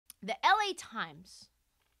The LA Times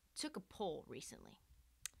took a poll recently,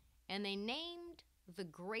 and they named the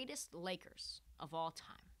greatest Lakers of all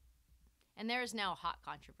time. And there is now a hot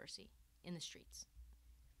controversy in the streets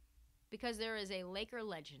because there is a Laker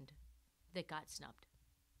legend that got snubbed.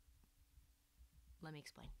 Let me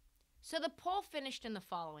explain. So the poll finished in the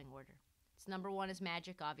following order. It's number 1 is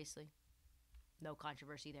Magic, obviously. No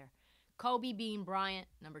controversy there. Kobe Bean Bryant,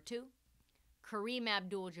 number 2. Kareem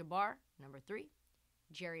Abdul-Jabbar, number 3.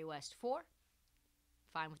 Jerry West, 4.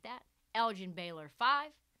 Fine with that. Elgin Baylor,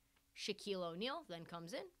 5. Shaquille O'Neal then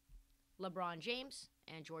comes in. LeBron James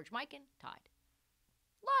and George Mikan tied.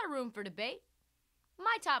 A lot of room for debate.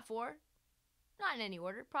 My top 4, not in any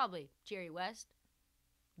order, probably Jerry West,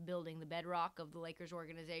 building the bedrock of the Lakers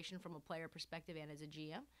organization from a player perspective and as a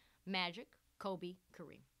GM. Magic, Kobe,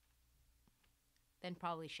 Kareem. Then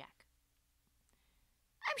probably Shaq.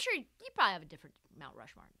 I'm sure you probably have a different Mount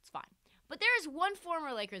Rushmore. It's fine. But there is one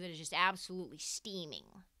former Laker that is just absolutely steaming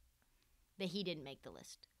that he didn't make the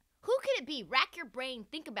list. Who could it be? Rack your brain.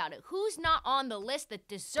 Think about it. Who's not on the list that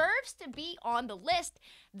deserves to be on the list?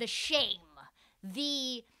 The shame.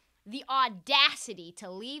 The audacity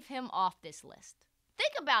to leave him off this list.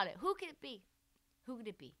 Think about it. Who could it be? Who could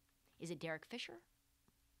it be? Is it Derek Fisher?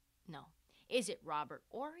 No. Is it Robert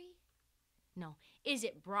Horry? No. Is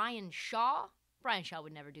it Brian Shaw? Brian Shaw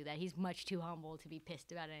would never do that. He's much too humble to be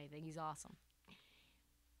pissed about anything. He's awesome.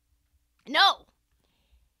 No.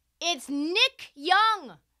 It's Nick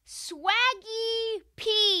Young. Swaggy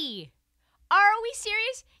P. Are we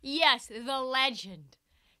serious? Yes, the legend.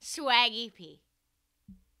 Swaggy P.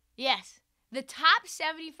 Yes. The top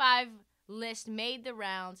 75 list made the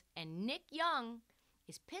rounds, and Nick Young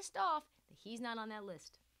is pissed off that he's not on that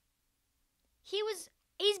list. He's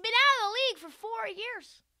been out of the league for 4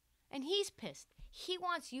 years, and he's pissed. He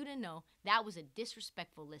wants you to know that was a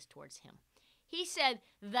disrespectful list towards him. He said,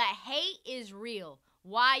 the hate is real.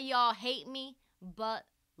 Why y'all hate me, but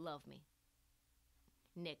love me.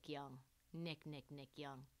 Nick Young. Nick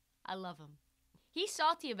Young. I love him. He's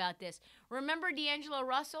salty about this. Remember D'Angelo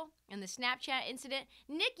Russell and the Snapchat incident?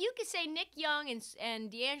 Nick, you could say Nick Young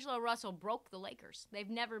and D'Angelo Russell broke the Lakers. They've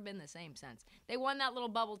never been the same since. They won that little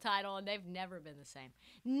bubble title, and they've never been the same.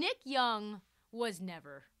 Nick Young was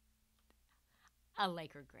never a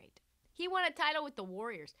Laker great. He won a title with the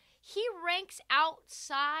Warriors. He ranks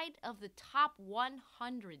outside of the top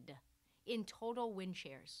 100 in total win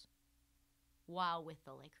shares while with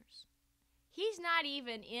the Lakers. He's not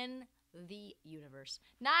even in the universe,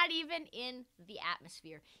 not even in the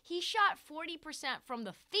atmosphere. He shot 40% from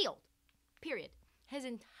the field, period, his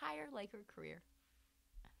entire Laker career.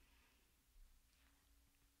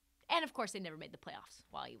 And of course, they never made the playoffs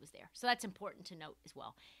while he was there. So that's important to note as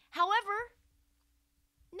well. However,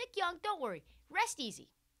 Nick Young, don't worry. Rest easy.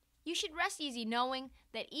 You should rest easy knowing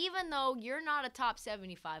that even though you're not a top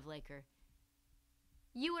 75 Laker,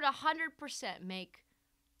 you would 100% make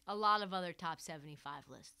a lot of other top 75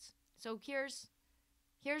 lists. So here's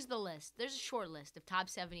the list. There's a short list of top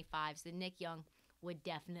 75s that Nick Young would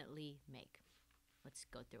definitely make. Let's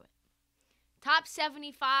go through it. Top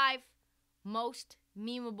 75 most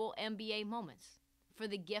memeable NBA moments. For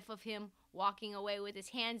the gif of him walking away with his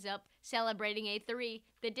hands up, celebrating a 3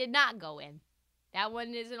 that did not go in. That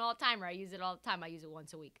one is an all-timer. I use it all the time. I use it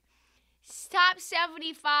once a week. Top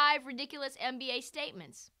 75 ridiculous NBA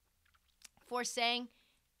statements. For saying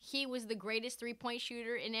he was the greatest three-point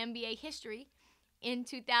shooter in NBA history in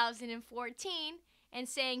 2014 and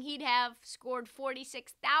saying he'd have scored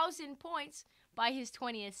 46,000 points by his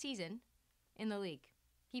 20th season in the league.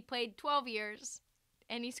 He played 12 years,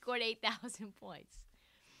 and he scored 8,000 points.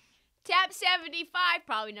 Top 75,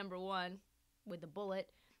 probably number 1 with a bullet.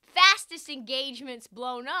 Fastest engagements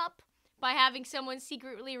blown up by having someone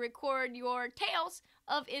secretly record your tales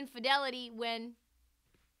of infidelity when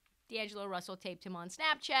D'Angelo Russell taped him on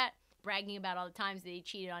Snapchat, bragging about all the times that he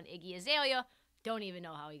cheated on Iggy Azalea. Don't even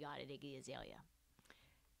know how he got at Iggy Azalea.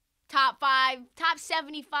 Top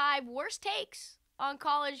 75 worst takes on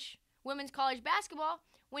women's college basketball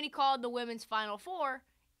when he called the women's Final Four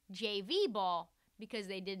JV ball because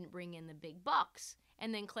they didn't bring in the big bucks,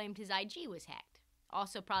 and then claimed his IG was hacked.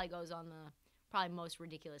 Also probably goes on the most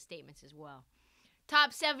ridiculous statements as well.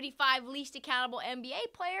 Top 75 least accountable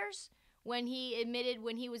NBA players when he admitted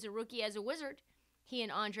when he was a rookie as a Wizard, he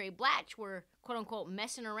and Andre Blatch were, quote-unquote,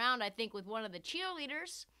 messing around, I think, with one of the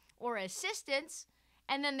cheerleaders or assistants,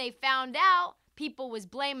 and then they found out people was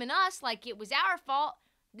blaming us like it was our fault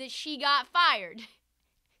that she got fired.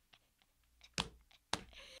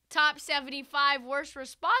 Top 75 worst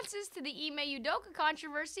responses to the Ime Udoka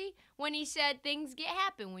controversy when he said things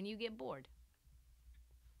happen when you get bored.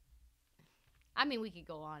 I mean, we could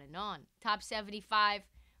go on and on. Top 75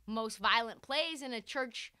 most violent plays in a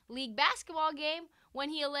church league basketball game, when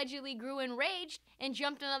he allegedly grew enraged and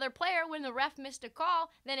jumped another player when the ref missed a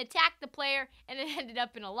call, then attacked the player, and it ended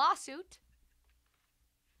up in a lawsuit.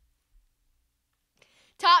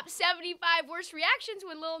 Top 75 worst reactions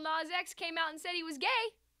when Lil Nas X came out and said he was gay.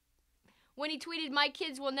 When he tweeted, "My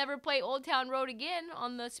kids will never play Old Town Road again"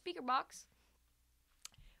 on the speaker box.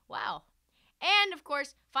 Wow. And, of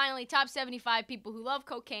course, finally, top 75 people who love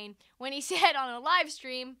cocaine, when he said on a live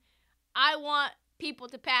stream, "I want people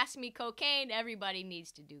to pass me cocaine. Everybody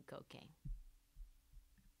needs to do cocaine."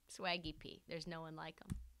 Swaggy P. There's no one like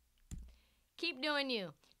him. Keep doing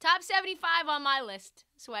you. Top 75 on my list.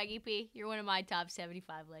 Swaggy P, you're one of my top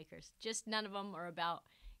 75 Lakers. Just none of them are about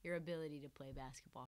your ability to play basketball.